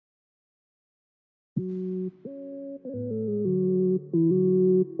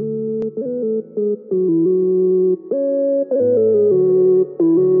Die!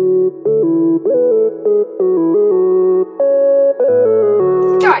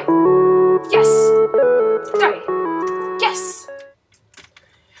 Yes! Die! Yes!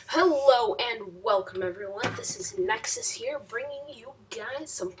 Hello and welcome everyone, this is Nexus here, bringing you guys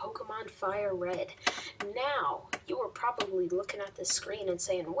some Pokemon FireRed. Now, you are probably looking at this screen and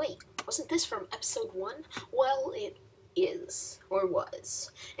saying, wait, wasn't this from episode 1? Well, it is, or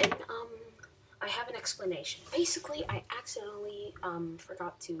was, and I have an explanation. Basically, I accidentally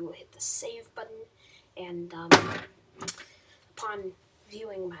forgot to hit the save button, and upon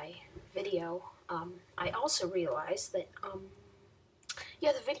viewing my video, I also realized that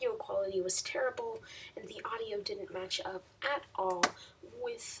yeah, the video quality was terrible, and the audio didn't match up at all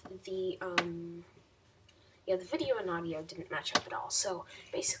with the, yeah, the video and audio didn't match up at all. So,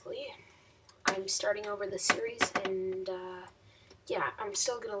 basically, I'm starting over the series, and, yeah, I'm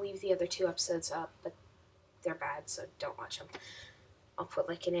still gonna leave the other 2 episodes up, but they're bad, so don't watch them. I'll put,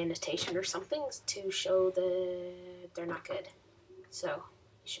 like, an annotation or something to show that they're not good. So,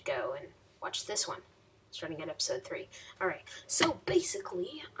 you should go and watch this one, starting at episode 3. Alright, so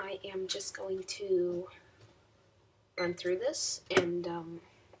basically, I am just going to run through this and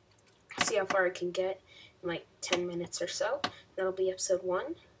see how far I can get in like 10 minutes or so. That'll be episode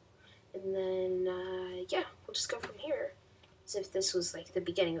 1. And then, yeah, we'll just go from here as if this was like the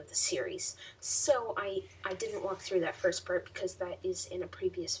beginning of the series. So I didn't walk through that first part because that is in a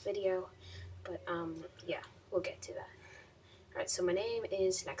previous video. But, yeah, we'll get to that. Alright, so my name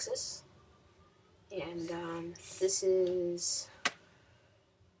is Nexus. And this is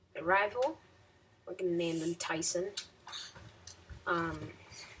a rival. We're gonna name him Tyson. I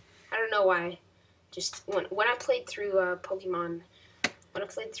don't know why. Just when I played through Pokemon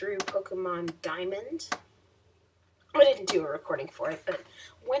Diamond, I didn't do a recording for it, but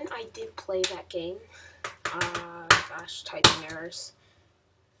when I did play that game, gosh, typing errors.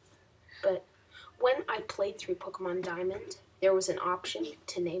 But when I played through Pokemon Diamond, there was an option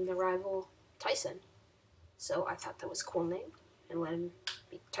to name the rival Tyson. So I thought that was a cool name and let him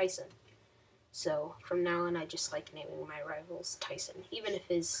be Tyson. So from now on, I just like naming my rivals Tyson, even if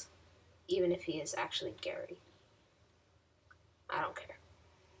he is actually Gary. I don't care.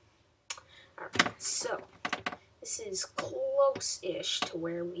 Alright, so this is close-ish to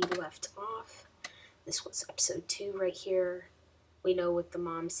where we left off. This was episode 2 right here. We know what the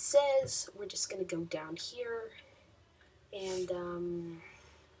mom says. We're just gonna go down here and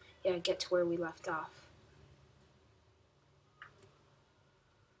yeah, get to where we left off.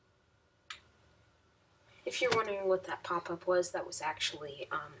 If you're wondering what that pop-up was, that was actually,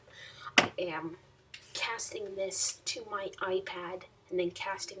 I am casting this to my iPad, and then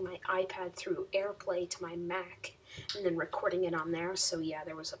casting my iPad through AirPlay to my Mac, and then recording it on there, so yeah,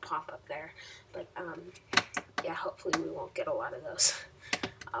 there was a pop-up there, but, yeah, hopefully we won't get a lot of those.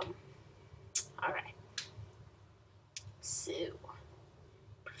 Alright. So,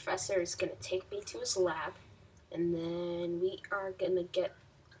 Professor is gonna take me to his lab, and then we are gonna get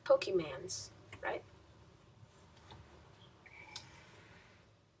Pokemans, right?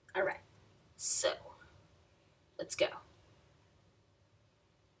 Alright, so, let's go.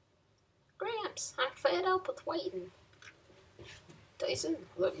 Gramps, I'm fed up with waiting. Tyson,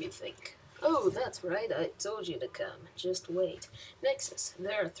 let me think. Oh, that's right, I told you to come. Just wait. Nexus,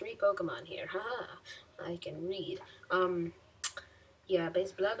 there are 3 Pokemon here. Haha, I can read. Yeah,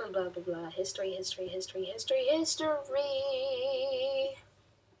 base blah blah blah blah blah. History.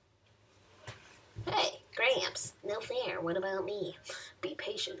 Hey, Gramps, no fair. What about me? Be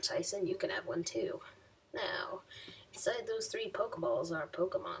patient, Tyson. You can have one too. Now, inside those 3 Pokeballs are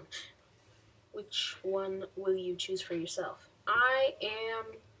Pokemon. Which one will you choose for yourself? I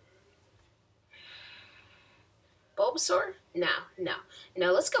am Bulbasaur? No.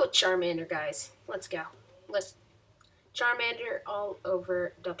 Let's go with Charmander, guys. Let's go. Charmander all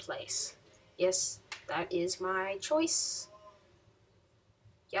over the place. Yes, that is my choice.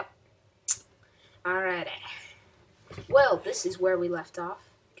 Yep. Alrighty. Well, this is where we left off,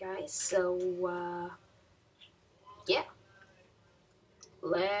 guys. So, yeah.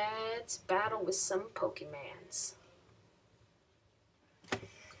 Let's battle with some Pokemans.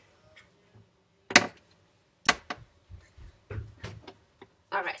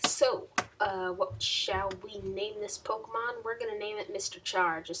 Alright, so, what shall we name this Pokemon? We're gonna name it Mr.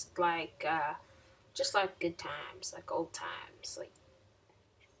 Char, just like good times, like old times, like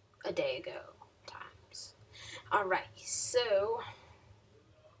a day ago times. Alright, so,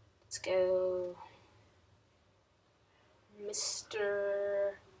 let's go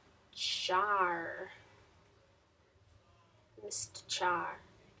Mr. Char. Mr. Char.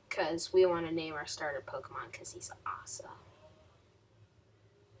 because we want to name our starter Pokemon because he's awesome.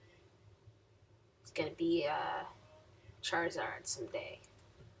 It's going to be Charizard someday.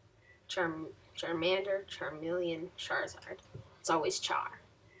 Charmander, Charmeleon, Charizard. It's always Char.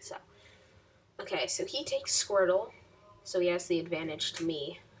 So, okay, so he takes Squirtle, so he has the advantage to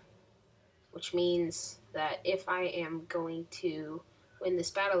me, which means that if I am going to win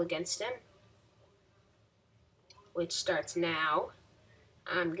this battle against him, which starts now,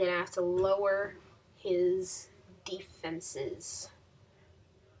 I'm going to have to lower his defenses.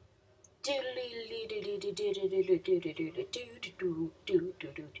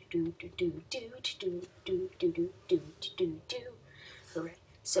 Alright,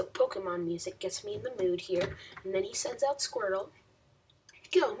 so Pokemon music gets me in the mood here, and then he sends out Squirtle.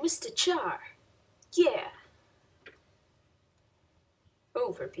 Go, Mr. Char! Yeah!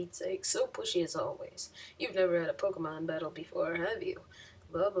 Oh, for Pete's sake, so pushy as always. You've never had a Pokemon battle before, have you?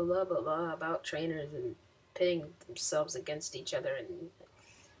 Blah, blah, blah, blah, blah, about trainers and pitting themselves against each other and...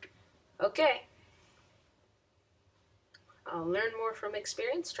 Okay. I'll learn more from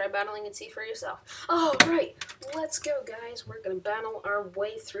experience. Try battling and see for yourself. All right, let's go, guys. We're going to battle our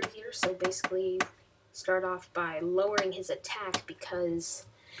way through here. So basically, start off by lowering his attack because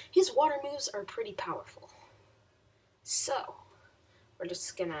his water moves are pretty powerful. So, we're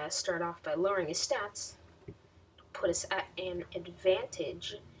just going to start off by lowering his stats. Put us at an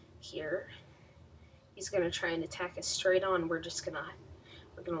advantage here. He's going to try and attack us straight on. We're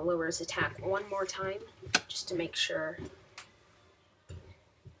going to lower his attack one more time just to make sure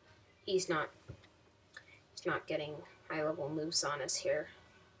he's not getting high-level moves on us here.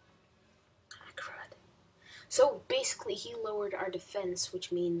 Ah, crud. So basically, he lowered our defense,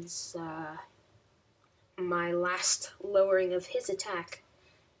 which means my last lowering of his attack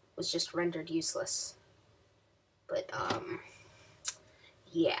was just rendered useless. But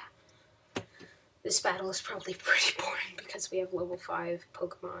yeah. This battle is probably pretty boring because we have level 5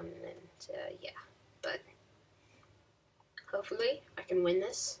 Pokemon and yeah. But hopefully I can win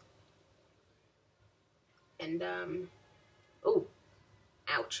this. And, oh,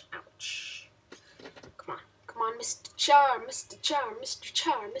 ouch, ouch. Come on, Mr. Char, Mr. Char, Mr.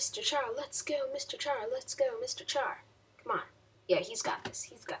 Char, Mr. Char, let's go, Mr. Char, let's go, Mr. Char. Come on. Yeah, he's got this,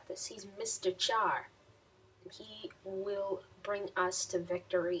 he's Mr. Char. He will bring us to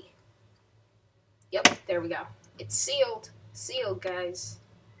victory. Yep, there we go. It's sealed, guys.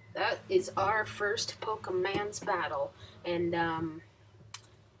 That is our first Pokemon's battle. And,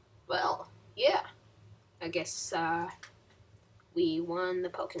 well, yeah. I guess we won the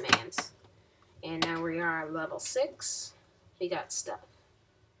Pokemans. And now we are level 6. We got stuff.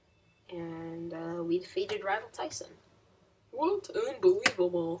 And we defeated Rival Tyson. What?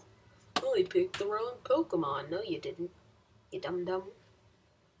 Unbelievable. I picked the wrong Pokemon. No, you didn't. You dum-dum.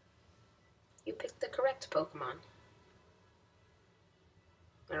 You picked the correct Pokemon.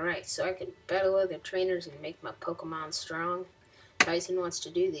 Alright, so I can battle other trainers and make my Pokemon strong. Tyson wants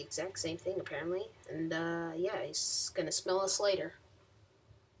to do the exact same thing, apparently. And, yeah, he's gonna smell us later.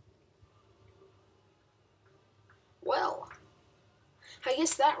 Well, I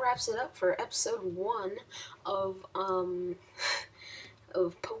guess that wraps it up for episode 1 of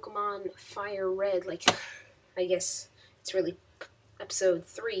Pokemon FireRed. Like, I guess it's really episode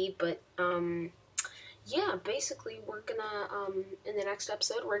 3, but, yeah, basically we're gonna, in the next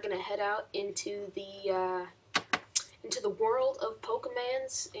episode, we're gonna head out into the world of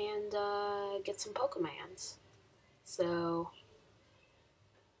Pokemans and get some Pokemans. So,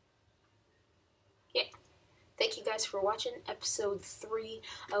 yeah. Thank you guys for watching episode 3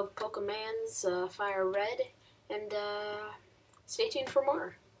 of Pokemans FireRed, and stay tuned for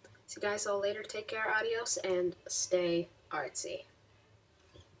more. See you guys all later. Take care, adios, and stay artsy.